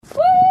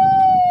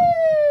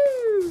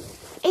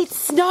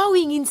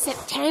snowing in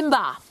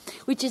September,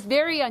 which is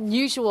very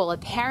unusual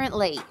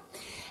apparently.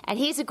 And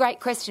here's a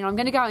great question. I'm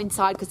going to go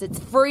inside because it's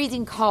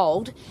freezing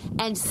cold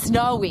and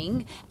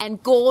snowing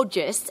and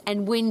gorgeous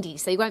and windy,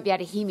 so you won't be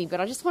able to hear me. But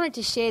I just wanted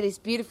to share this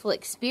beautiful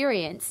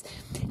experience.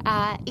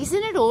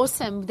 Isn't it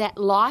awesome that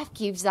life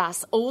gives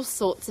us all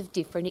sorts of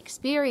different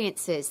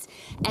experiences,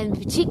 and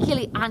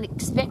particularly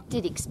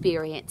unexpected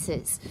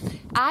experiences?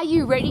 Are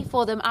you ready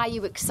for them? Are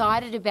you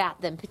excited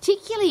about them?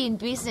 Particularly in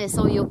business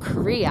or your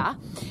career,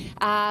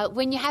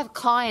 when you have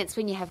clients,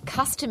 when you have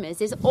customers,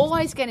 there's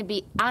always going to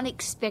be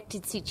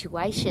unexpected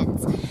situations.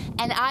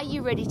 And are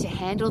you ready to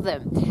handle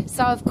them?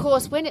 So, of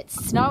course, when it's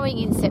snowing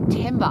in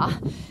September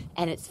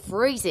and it's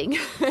freezing,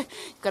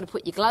 you've got to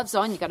put your gloves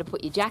on, you've got to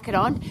put your jacket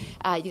on,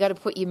 you've got to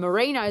put your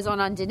merinos on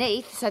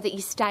underneath so that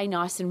you stay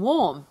nice and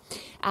warm.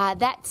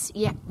 That's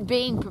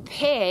being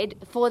prepared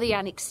for the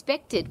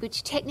unexpected,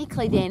 which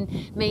technically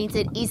then means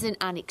it isn't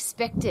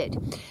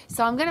unexpected.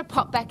 So I'm going to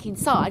pop back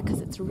inside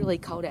because it's really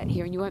cold out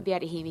here and you won't be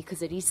able to hear me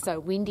because it is so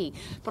windy.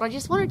 But I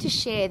just wanted to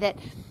share that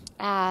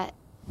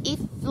if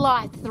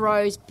life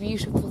throws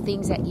beautiful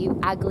things at you,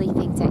 ugly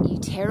things at you,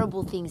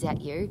 terrible things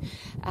at you,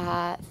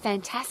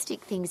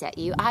 fantastic things at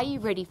you, are you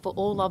ready for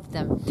all of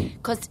them?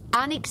 Because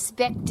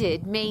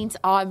unexpected means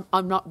I'm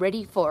not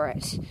ready for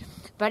it.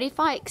 But if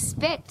I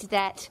expect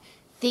that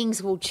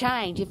things will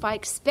change, if I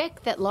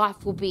expect that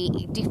life will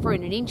be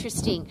different and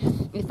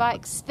interesting, if I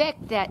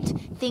expect that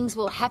things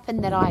will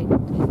happen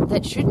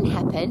that shouldn't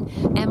happen,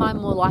 am I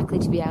more likely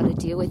to be able to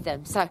deal with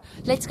them? So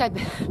let's go.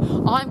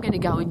 I'm going to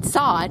go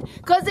inside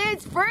because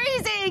it's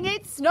freezing.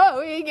 It's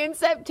snowing in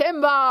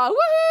September.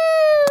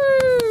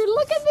 Woohoo!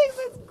 Look at this.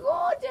 It's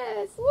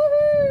gorgeous.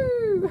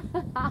 Woohoo!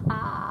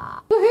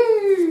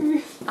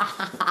 Woohoo!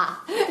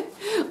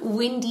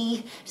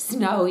 Windy,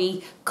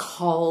 snowy,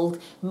 cold,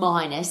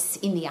 minus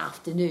in the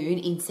afternoon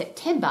in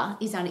September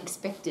is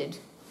unexpected.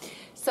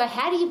 So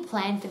how do you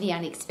plan for the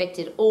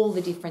unexpected, all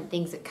the different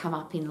things that come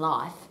up in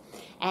life?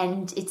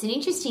 And it's an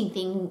interesting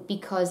thing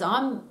because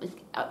I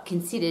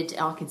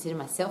consider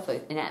myself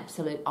an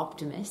absolute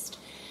optimist.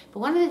 But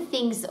one of the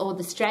things or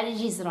the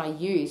strategies that I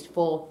used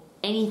for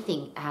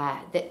anything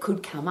that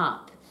could come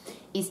up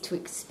is to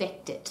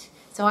expect it.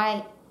 So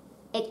I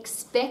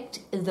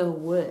expect the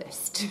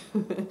worst.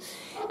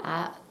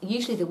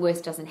 Usually the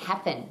worst doesn't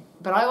happen,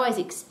 but I always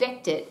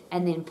expect it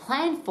and then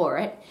plan for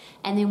it.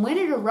 And then when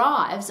it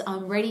arrives,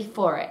 I'm ready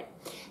for it.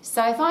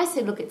 So if I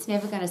said, look, it's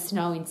never going to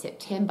snow in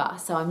September,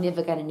 so I'm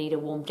never going to need a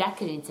warm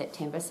jacket in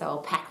September, so I'll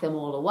pack them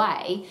all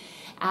away,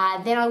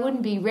 then I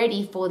wouldn't be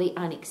ready for the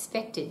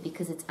unexpected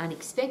because it's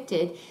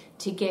unexpected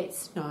to get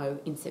snow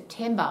in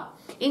September.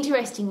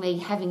 Interestingly,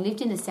 having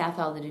lived in the South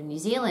Island of New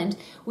Zealand,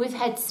 we've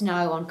had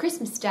snow on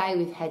Christmas Day,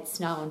 we've had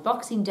snow on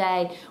Boxing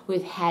Day,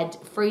 we've had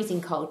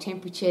freezing cold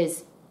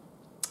temperatures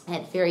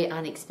at very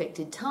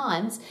unexpected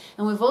times,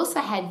 and we've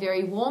also had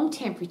very warm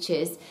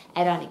temperatures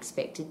at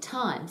unexpected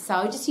times. So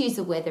I'll just use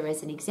the weather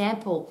as an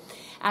example.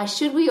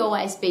 Should we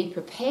always be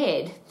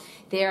prepared?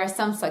 There are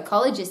some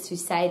psychologists who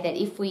say that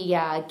if we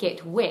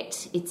get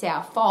wet, it's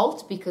our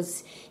fault,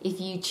 because if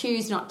you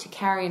choose not to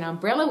carry an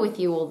umbrella with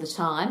you all the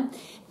time,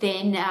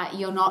 then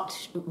you're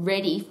not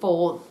ready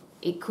for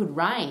it could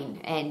rain.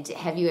 And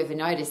have you ever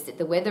noticed that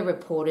the weather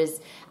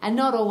reporters are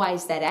not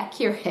always that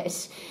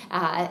accurate?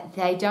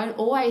 They don't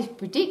always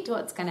predict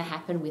what's going to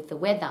happen with the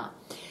weather.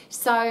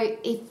 So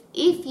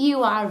if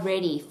you are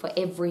ready for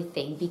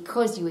everything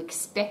because you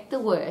expect the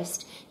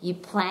worst, you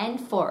plan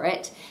for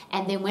it,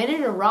 and then when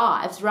it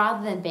arrives,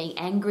 rather than being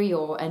angry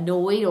or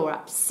annoyed or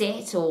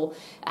upset, or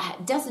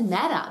it doesn't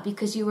matter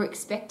because you were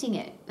expecting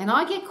it. And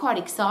I get quite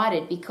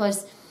excited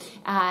because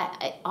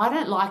I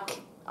don't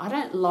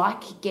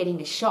like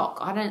getting a shock.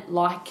 I don't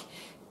like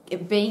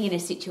being in a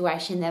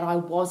situation that I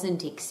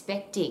wasn't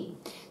expecting.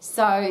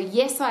 So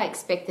yes, I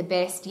expect the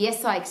best.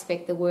 Yes, I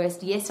expect the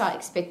worst. Yes, I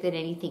expect that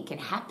anything can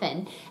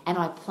happen, and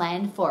I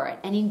plan for it.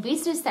 And in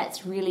business,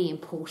 that's really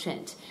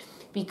important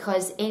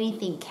because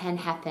anything can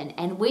happen,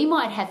 and we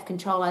might have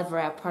control over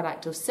our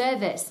product or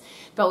service,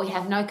 but we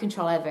have no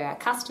control over our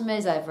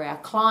customers, over our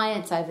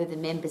clients, over the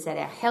members at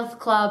our health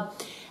club.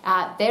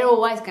 They're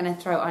always going to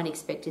throw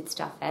unexpected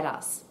stuff at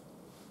us.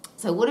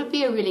 So would it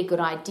be a really good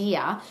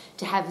idea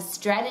to have a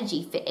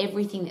strategy for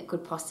everything that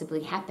could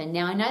possibly happen?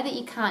 Now, I know that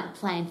you can't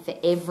plan for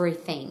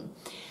everything,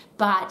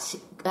 but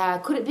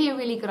could it be a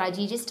really good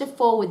idea just to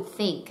forward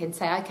think and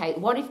say, okay,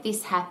 what if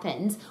this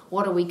happens?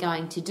 What are we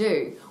going to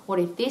do? What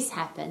if this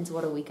happens?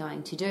 What are we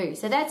going to do?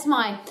 So that's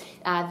my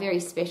very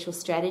special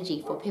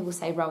strategy for people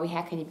say, Rowie,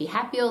 how can you be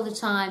happy all the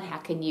time? How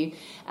can you,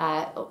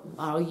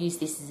 I'll use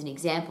this as an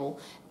example.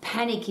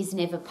 Panic is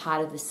never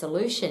part of the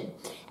solution.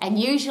 And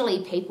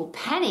usually people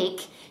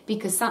panic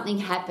because something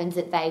happens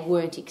that they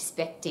weren't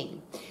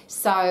expecting.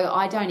 So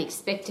I don't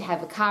expect to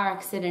have a car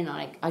accident.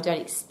 I don't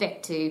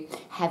expect to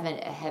have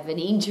an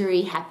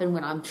injury happen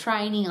when I'm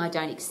training. I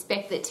don't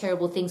expect that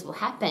terrible things will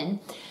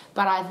happen.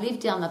 But I've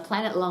lived on the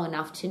planet long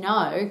enough to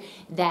know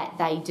that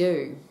they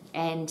do.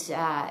 and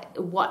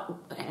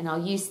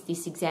I'll use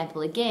this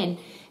example again.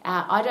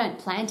 I don't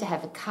plan to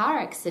have a car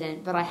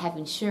accident, but I have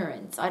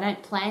insurance. I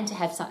don't plan to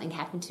have something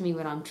happen to me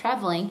when I'm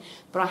traveling,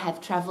 but I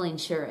have travel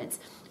insurance.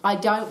 I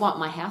don't want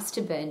my house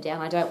to burn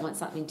down. I don't want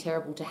something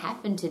terrible to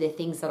happen to the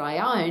things that I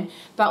own,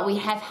 but we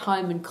have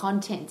home and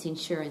contents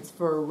insurance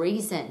for a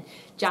reason,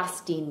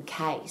 just in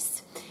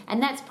case. And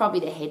that's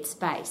probably the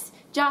headspace.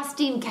 Just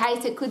in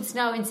case it could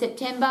snow in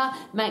September,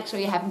 make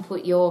sure you haven't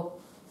put your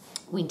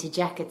winter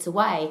jackets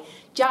away.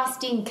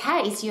 Just in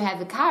case you have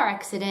a car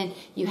accident,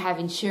 you have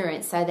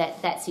insurance so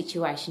that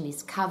situation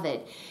is covered.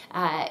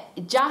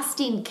 Just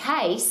in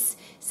case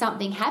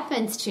something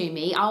happens to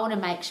me, I want to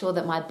make sure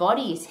that my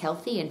body is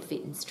healthy and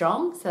fit and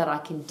strong so that I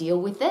can deal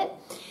with it.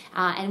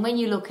 And when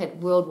you look at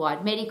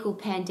worldwide medical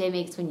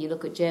pandemics, when you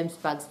look at germs,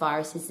 bugs,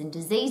 viruses and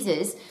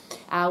diseases,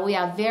 we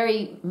are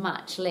very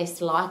much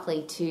less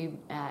likely to,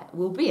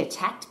 we'll be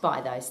attacked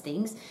by those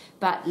things,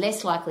 but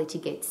less likely to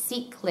get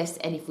sick,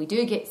 and if we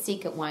do get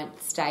sick, it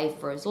won't stay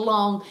for as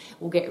long,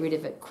 we'll get rid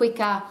of it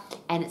quicker,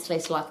 and it's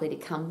less likely to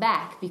come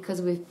back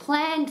because we've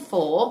planned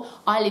for,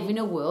 I live in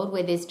a world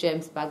where there's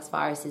germs, bugs,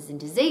 viruses and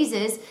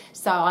diseases,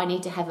 so I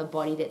need to have a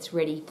body that's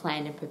ready,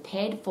 planned and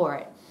prepared for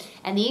it.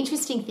 And the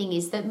interesting thing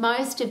is that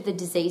most of the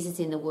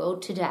diseases in the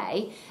world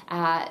today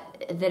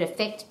that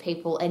affect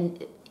people,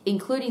 and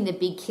including the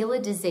big killer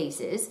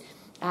diseases,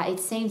 it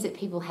seems that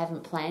people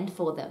haven't planned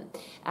for them.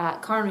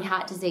 Coronary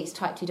heart disease,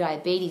 type 2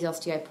 diabetes,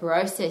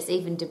 osteoporosis,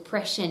 even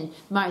depression,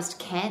 most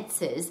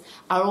cancers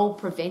are all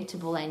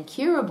preventable and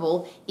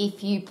curable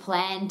if you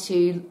plan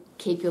to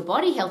keep your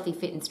body healthy,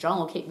 fit and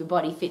strong, or keep your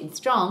body fit and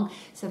strong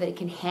so that it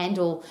can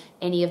handle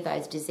any of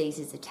those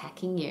diseases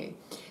attacking you.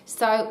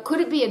 So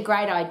could it be a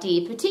great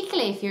idea,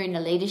 particularly if you're in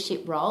a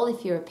leadership role,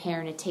 if you're a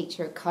parent, a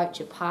teacher, a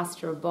coach, a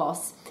pastor, a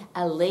boss,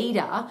 a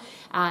leader,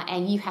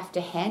 and you have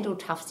to handle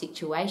tough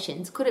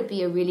situations, could it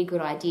be a really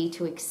good idea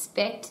to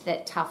expect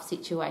that tough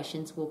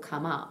situations will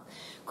come up?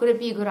 Could it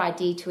be a good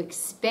idea to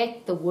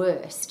expect the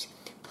worst?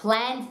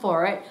 Plan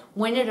for it.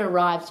 When it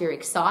arrives, you're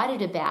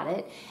excited about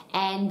it.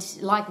 And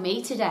like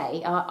me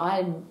today,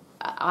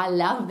 I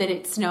love that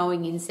it's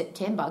snowing in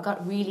September. I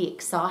got really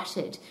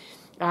excited.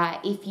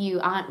 If you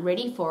aren't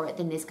ready for it,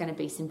 then there's going to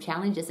be some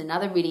challenges.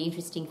 Another really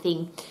interesting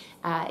thing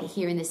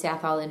here in the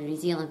South Island of New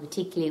Zealand,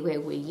 particularly where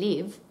we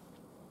live,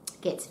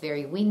 gets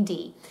very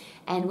windy.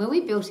 And when we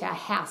built our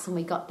house and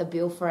we got the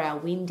bill for our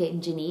wind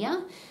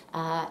engineer,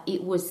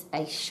 it was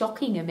a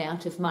shocking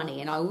amount of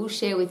money. And I will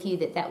share with you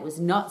that that was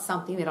not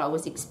something that I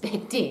was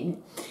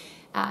expecting.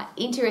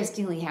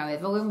 Interestingly,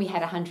 however, when we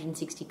had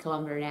 160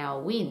 kilometre an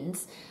hour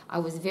winds, I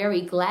was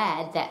very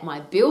glad that my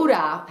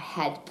builder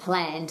had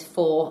planned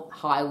for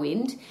high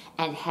wind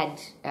and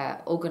had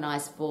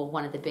organised for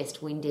one of the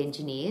best wind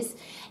engineers,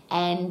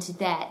 and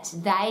that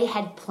they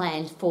had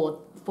planned for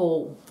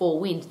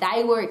wind.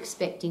 They were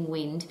expecting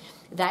wind.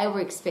 They were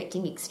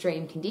expecting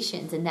extreme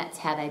conditions, and that's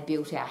how they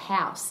built our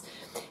house.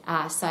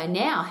 So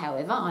now,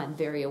 however, I'm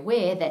very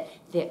aware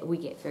that we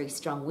get very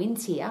strong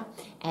winds here,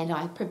 and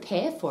I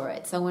prepare for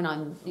it. So when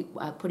I'm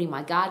putting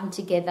my garden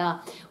together,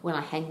 when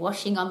I hang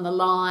washing on the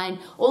line,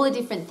 all the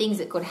different things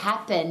that could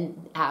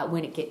happen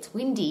when it gets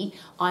windy,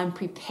 I'm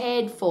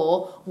prepared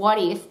for what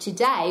if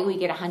today we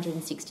get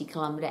 160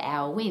 kilometre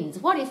hour winds?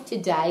 What if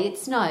today it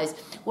snows?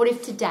 What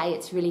if today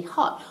it's really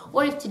hot?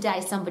 What if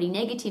today somebody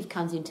negative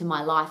comes into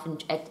my life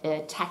and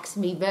attacks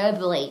me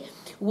verbally?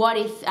 What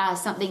if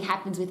something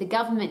happens with the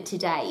government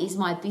today? Is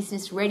my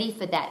business ready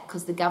for that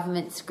because the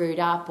government screwed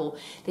up, or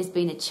there's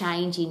been a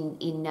change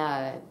in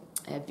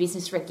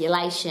business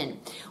regulation?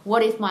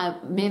 What if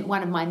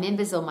one of my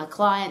members or my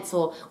clients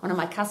or one of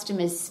my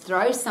customers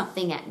throws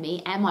something at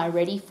me? Am I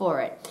ready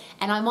for it?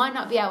 And I might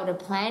not be able to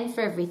plan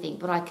for everything,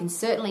 but I can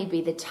certainly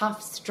be the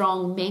tough,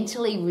 strong,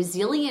 mentally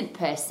resilient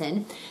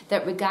person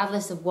that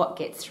regardless of what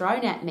gets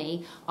thrown at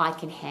me, I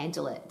can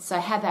handle it. So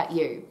how about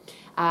you?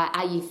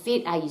 Are you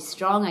fit? Are you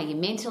strong? Are you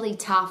mentally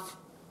tough?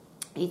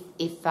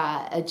 If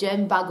a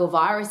germ, bug or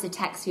virus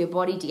attacks your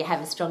body, do you have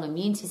a strong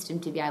immune system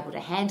to be able to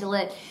handle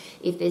it?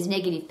 If there's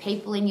negative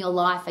people in your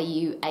life,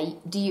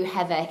 do you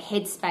have a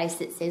headspace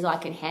that says, I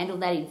can handle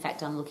that? In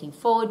fact, I'm looking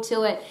forward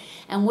to it.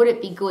 And would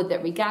it be good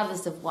that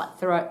regardless of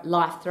what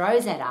life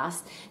throws at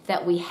us,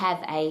 that we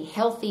have a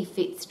healthy,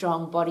 fit,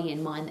 strong body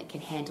and mind that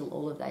can handle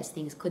all of those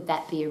things? Could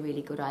that be a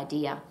really good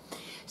idea?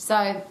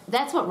 So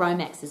that's what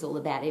Romax is all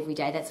about every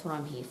day. That's what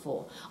I'm here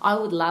for. I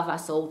would love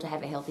us all to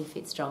have a healthy,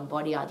 fit, strong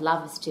body. I'd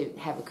love us to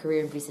have a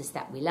career and business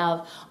that we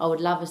love. I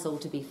would love us all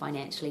to be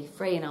financially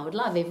free, and I would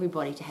love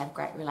everybody to have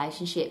great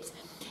relationships.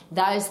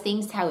 Those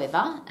things,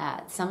 however,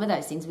 some of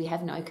those things we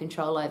have no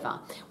control over.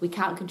 We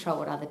can't control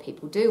what other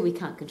people do. We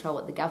can't control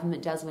what the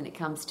government does when it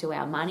comes to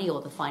our money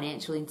or the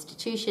financial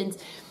institutions.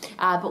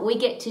 But we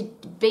get to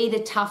be the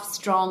tough,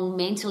 strong,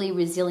 mentally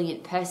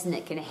resilient person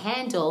that can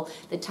handle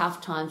the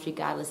tough times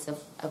regardless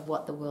of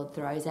what the world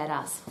throws at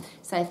us.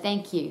 So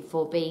thank you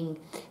for being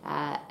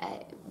at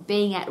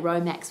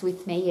Romax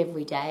with me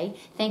every day.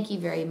 Thank you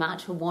very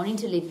much for wanting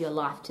to live your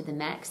life to the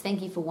max.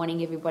 Thank you for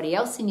wanting everybody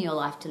else in your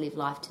life to live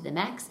life to the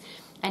max.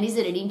 And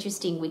isn't it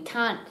interesting, we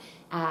can't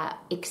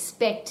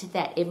expect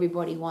that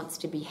everybody wants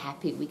to be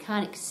happy. We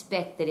can't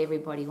expect that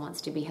everybody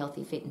wants to be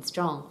healthy, fit and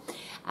strong.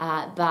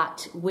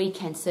 But we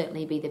can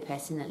certainly be the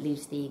person that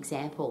lives the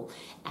example,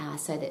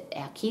 so that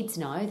our kids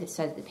know,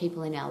 so that the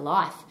people in our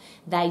life,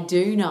 they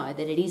do know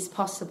that it is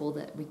possible,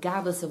 that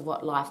regardless of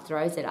what life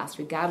throws at us,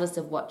 regardless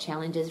of what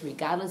challenges,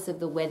 regardless of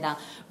the weather,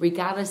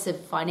 regardless of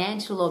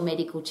financial or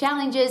medical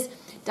challenges,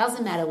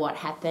 doesn't matter what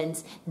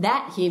happens,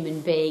 that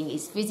human being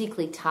is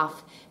physically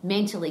tough,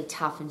 mentally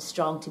tough and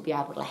strong to be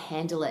able to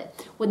handle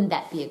it. Wouldn't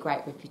that be a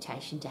great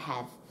reputation to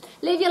have?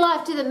 Live your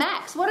life to the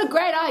max. What a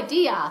great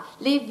idea.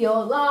 Live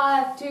your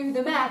life to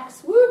the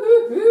max.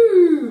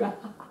 Woo-hoo-hoo.